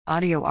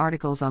Audio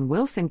articles on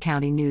Wilson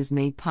County News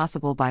made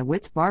possible by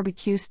Witt's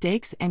Barbecue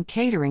Steaks and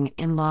Catering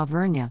in La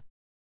Vernia.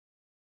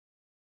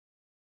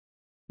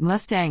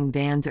 Mustang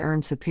bands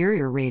earn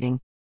superior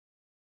rating.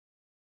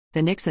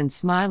 The Nixon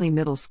Smiley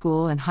Middle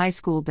School and High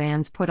School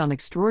bands put on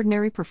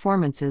extraordinary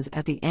performances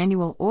at the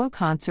annual Oil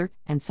Concert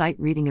and Sight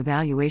Reading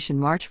Evaluation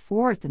March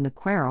 4th in the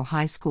Cuero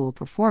High School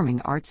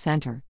Performing Arts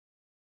Center.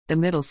 The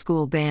middle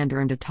school band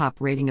earned a top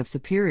rating of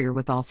superior,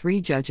 with all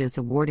three judges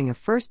awarding a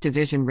first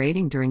division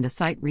rating during the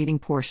sight reading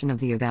portion of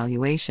the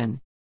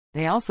evaluation.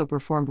 They also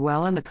performed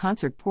well in the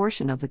concert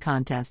portion of the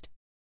contest.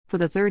 For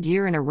the third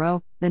year in a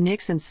row, the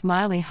Nixon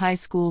Smiley High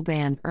School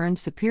band earned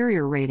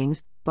superior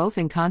ratings, both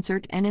in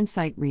concert and in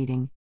sight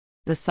reading.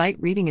 The sight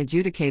reading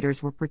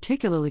adjudicators were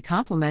particularly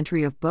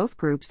complimentary of both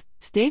groups,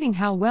 stating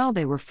how well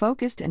they were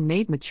focused and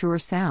made mature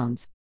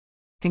sounds.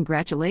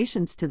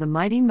 Congratulations to the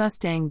Mighty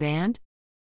Mustang Band.